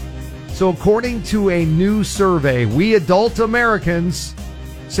So according to a new survey, we adult Americans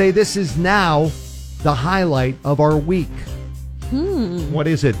say this is now the highlight of our week. What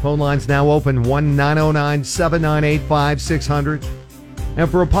is it? Phone lines now open, 1-909-798-5600. And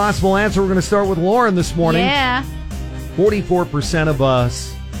for a possible answer, we're going to start with Lauren this morning. Yeah. 44% of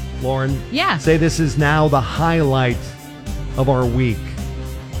us, Lauren, say this is now the highlight of our week.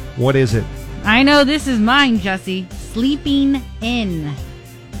 What is it? I know this is mine, Jesse. Sleeping in.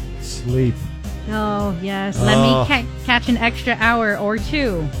 Sleep. Oh, yes. Let me catch an extra hour or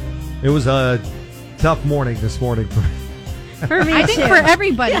two. It was a tough morning this morning. For me, I think for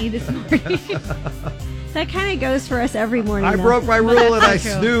everybody this morning. that kind of goes for us every morning. I though. broke my rule and I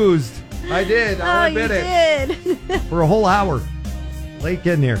true. snoozed. I did. I'll admit it. You did. For a whole hour. Late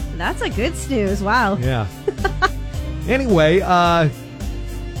getting here. That's a good snooze. Wow. Yeah. Anyway,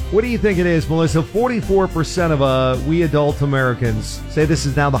 what do you think it is, Melissa? 44% of we adult Americans say this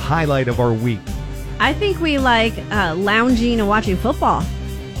is now the highlight of our week. I think we like lounging and watching football.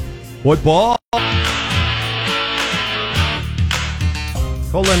 Football.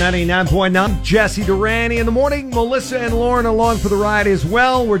 Cola 99.9. Jesse Durani in the morning. Melissa and Lauren along for the ride as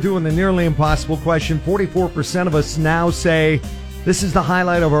well. We're doing the nearly impossible question. 44% of us now say this is the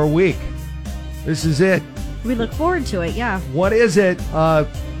highlight of our week. This is it. We look forward to it, yeah. What is it?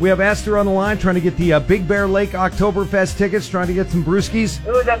 We have Esther on the line trying to get the Big Bear Lake Oktoberfest tickets, trying to get some brewskis.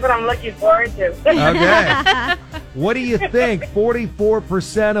 Ooh, that's what I'm looking forward to. Okay. What do you think?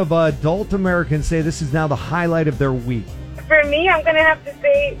 44% of adult Americans say this is now the highlight of their week. For me, I'm going to have to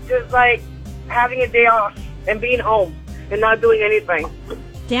say just like having a day off and being home and not doing anything.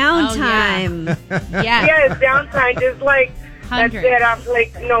 Downtime. Yeah. Yes, downtime, just like that's 100. it. I'm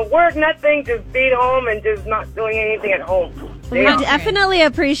like, work, nothing, just being home and just not doing anything at home. We Yeah. definitely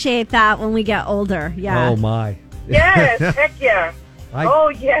appreciate that when we get older, yeah. Oh, my. Yes, heck yeah. I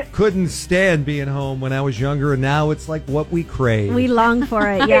Yes. couldn't stand being home when I was younger, and now it's like what we crave. We long for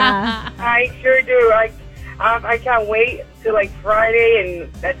it, yeah. I sure do. I can't wait till like Friday,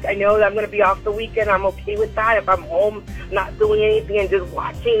 and I know that I'm going to be off the weekend. I'm okay with that. If I'm home, not doing anything, and just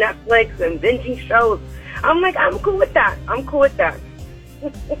watching Netflix and binging shows, I'm cool with that. I'm cool with that.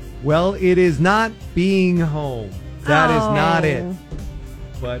 Well, it is not being home. That is not it.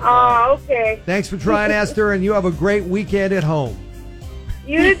 But Okay. thanks for trying, Esther, and you have a great weekend at home.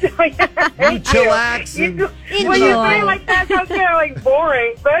 You do. You chillax. You And, do. Well, you say it like that sounds kind of like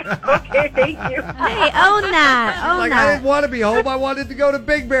boring, but okay, thank you. Hey, own that. Own like, I that. didn't want to be home. I wanted to go to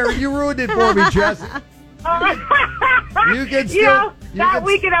Big Bear. You ruined it for me, Jesse. You can still... that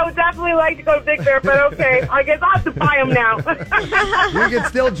weekend I would definitely like to go to Big Bear, but okay. I guess I'll have to buy them now. You can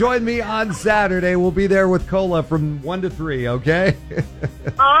still join me on Saturday. We'll be there with Cola from 1 to 3, okay?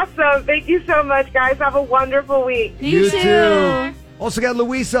 Awesome. Thank you so much, guys. Have a wonderful week. You too. Also got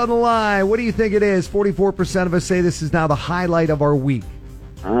Luis on the line. What do you think it is? 44% of us say this is now the highlight of our week.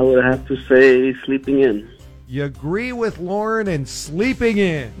 I would have to say sleeping in. You agree with Lauren and sleeping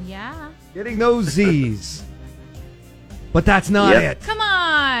in. Yeah. Getting those Z's. But that's not Yep. it. Come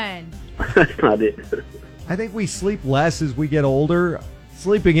on. That's not it. I think we sleep less as we get older.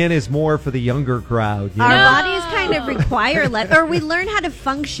 Sleeping in is more for the younger crowd. You Our know? bodies kind of require less, or we learn how to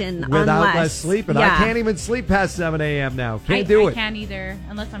function Without on less sleep. And yeah. I can't even sleep past 7 a.m. now. Can't do it. I can't either,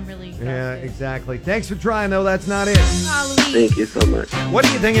 unless I'm really exhausted. Yeah, exactly. Thanks for trying, though. That's not it. Thank you so much. What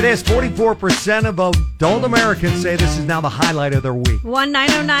do you think it is? 44% of adult Americans say this is now the highlight of their week.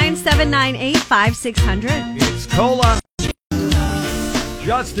 1-909-798-5600. It's Cola.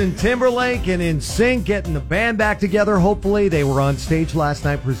 Justin Timberlake and NSYNC getting the band back together. Hopefully, they were on stage last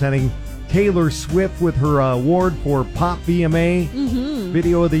night presenting Taylor Swift with her award for Pop VMA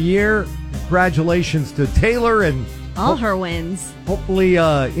Video of the Year. Congratulations to Taylor and All her wins. hopefully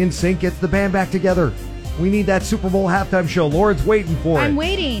NSYNC gets the band back together. We need that Super Bowl halftime show. Lauren's waiting for it. I'm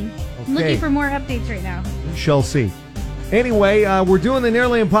waiting. I'm Okay. looking for more updates right now. We shall see. Anyway, we're doing the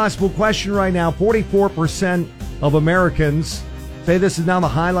nearly impossible question right now. 44% of Americans say this is now the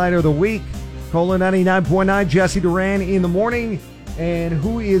highlight of the week. Cola 99.9, Jesse Duran in the morning. And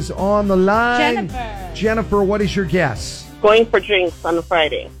who is on the line? Jennifer. Jennifer, what is your guess? Going for drinks on a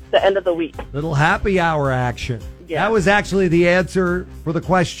Friday, the end of the week. Little happy hour action. Yeah. That was actually the answer for the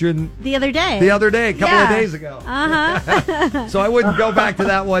question The other day. the other day, a couple of Yeah. days ago. Uh-huh. So I wouldn't go back to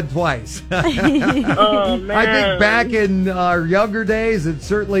that one twice. Oh, man. I think back in our younger days, and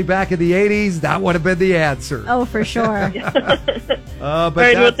certainly back in the 80s, that would have been the answer. Oh, for sure. But All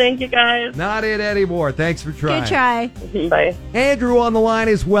right, well, that's thank you, guys. not it anymore. Thanks for trying. Good try. Bye. Andrew on the line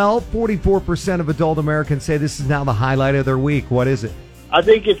as well. 44% of adult Americans say this is now the highlight of their week. What is it? I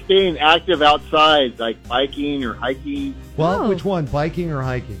think it's staying active outside, like biking or hiking. Well, Oh. which one, biking or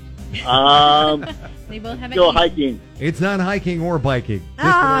hiking? They both have Still an E. hiking. It's not hiking or biking. Just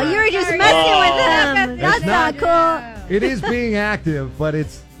Oh, for you that. were just messing with him. It's That's not cool. It is being active, but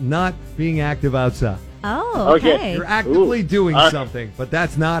it's not being active outside. Oh, Okay. okay. You're actively Ooh. doing something, but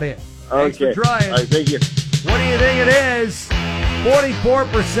that's not it. Thanks Okay. for trying. All right, thank you. What do you think it is?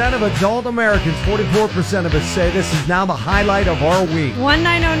 44% of adult Americans, 44% of us say this is now the highlight of our week.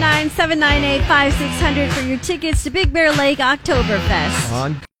 1-909-798-5600 for your tickets to Big Bear Lake Oktoberfest.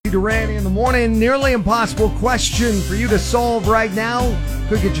 On Durant in the morning, nearly impossible question for you to solve right now.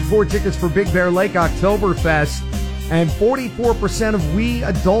 Could get you 4 tickets for Big Bear Lake Oktoberfest. And 44% of we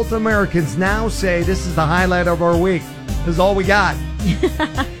adult Americans now say this is the highlight of our week. This is all we got.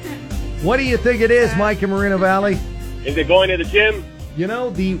 What do you think it is, Mike in Moreno Valley? Is it going to the gym? You know,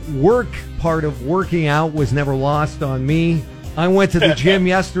 the work part of working out was never lost on me. I went to the gym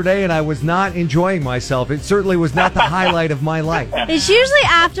yesterday and I was not enjoying myself. It certainly was not the highlight of my life. It's usually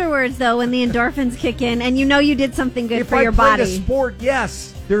afterwards, though, when the endorphins kick in and you know you did something good If for I your played a body. sport,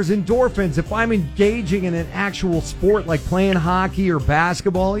 yes, there's endorphins. If I'm engaging in an actual sport like playing hockey or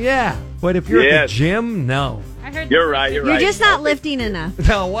basketball, yeah. But if you're at Yes. the gym, no. I heard You're right. You're just not lifting enough.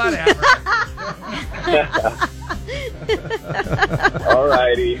 No, whatever. All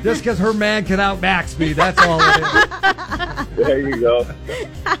righty. Just because her man can outmax me, that's all it There you go. is.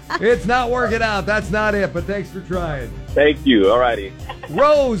 It's not working out. That's not it, but thanks for trying. Thank you. All righty.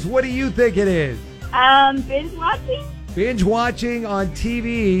 Rose, what do you think it is? Binge watching? Binge watching on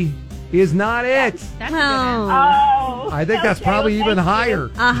TV is not it. That's Oh. Oh. I think that's probably even higher.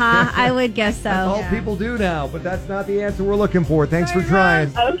 Uh-huh, I would guess That's all so. people do now, but that's not the answer we're looking for. Thanks for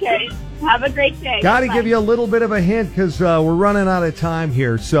trying. Okay. Have a great day. Got to give you a little bit of a hint because we're running out of time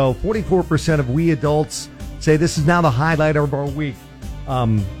here. So 44% of we adults say this is now the highlight of our week.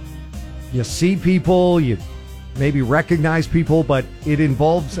 You see people, you maybe recognize people, but it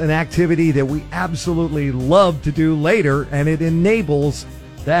involves an activity that we absolutely love to do later, and it enables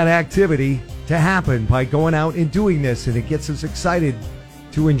that activity to happen by going out and doing this, and it gets us excited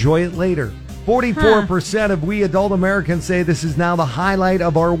to enjoy it later. 44% of we adult Americans say this is now the highlight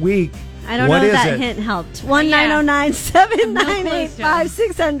of our week. I don't What know if is that it? hint helped.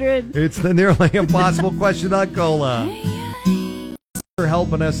 1-909-798-5600. It's the nearly impossible question on Cola. For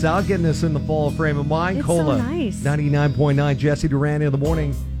helping us out, getting us in the fall frame of mind. It's Cola, so nice. 99.9, Jesse Duran in the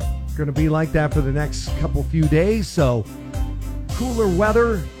morning. Going to be like that for the next couple few days, so cooler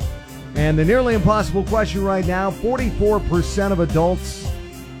weather. And the nearly impossible question right now, 44% of adults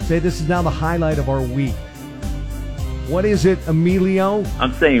say this is now the highlight of our week. What is it, Emilio?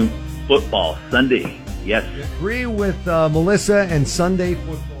 I'm saying football Sunday. Yes. Agree with Melissa and Sunday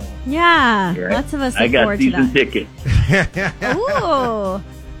football. Yeah, Right. lots of us I look got forward to season that. tickets. Ooh.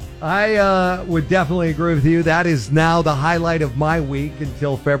 I would definitely agree with you. That is now the highlight of my week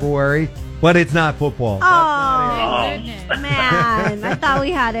until February, but it's not football. Oh, Goodness. man. I thought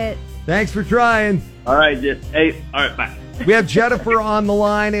we had it. Thanks for trying. All right, all right, bye. We have Jennifer on the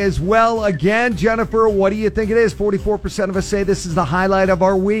line as well. Again, Jennifer, what do you think it is? 44% of us say this is the highlight of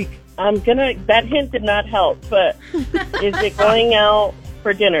our week. That hint did not help, but is it going out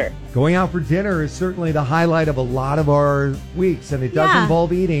for dinner? Going out for dinner is certainly the highlight of a lot of our weeks, and it does Yeah.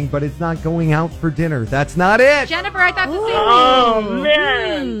 involve eating, but it's not going out for dinner. That's not it. Jennifer, I thought the same thing. Oh,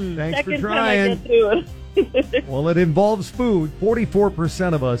 man. Thanks Second for time I trying. get through it. Well, it involves food.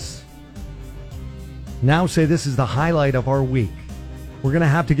 44% of us now say this is the highlight of our week. We're going to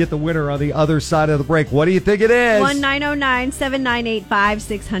have to get the winner on the other side of the break. What do you think it is?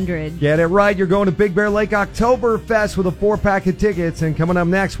 1-909-798-5600. Get it right. You're going to Big Bear Lake Oktoberfest with a 4-pack of tickets. And coming up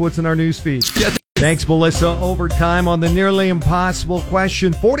next, what's in our news feed? Thanks, Melissa. Overtime on the nearly impossible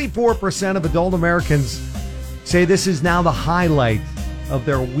question. 44% of adult Americans say this is now the highlight of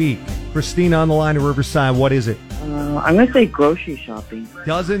their week. Christina on the line to Riverside. What is it? I'm going to say grocery shopping.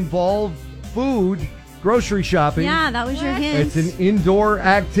 Does involve food, grocery shopping. Yeah, that was your hint. It's an indoor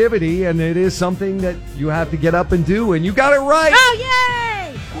activity, and it is something that you have to get up and do, and you got it right. Oh,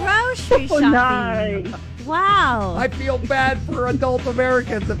 yay! Grocery shopping. Nice. Wow. I feel bad for adult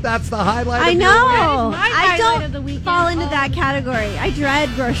Americans if that's the highlight I of know. your week. my I highlight of the don't weekend. fall into Oh. that category. I dread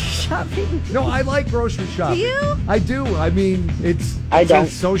grocery shopping. No, I like grocery shopping. Do you? I do. I mean, it's I a don't.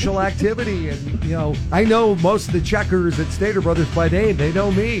 social activity, and I know most of the checkers at Stater Brothers by name. They know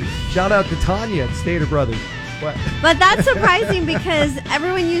me. Shout out to Tanya at Stater Brothers. What? But that's surprising because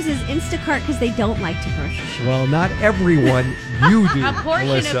everyone uses Instacart because they don't like to grocery shop. Well, not everyone. You do, A portion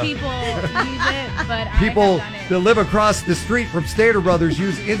Melissa. of people use it, but People I have done it. that live across the street from Stater Brothers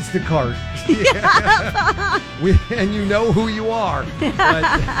use Instacart. And you know who you are.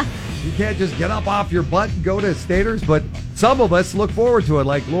 But you can't just get up off your butt and go to Stater's, but Some of us look forward to it,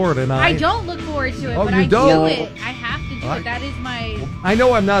 like Lauren and I. I don't look forward to it, Oh, but you I don't? do it. I have to do it. That is my... I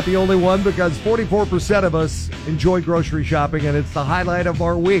know I'm not the only one because 44% of us enjoy grocery shopping, and it's the highlight of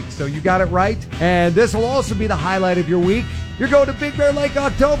our week. So you got it right. And this will also be the highlight of your week. You're going to Big Bear Lake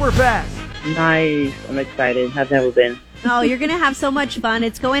Oktoberfest. Nice. I'm excited. I've never been. Oh, you're going to have so much fun.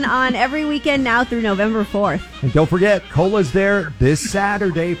 It's going on every weekend now through November 4th. And don't forget, Cola's there this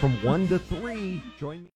Saturday from 1 to 3. Join me.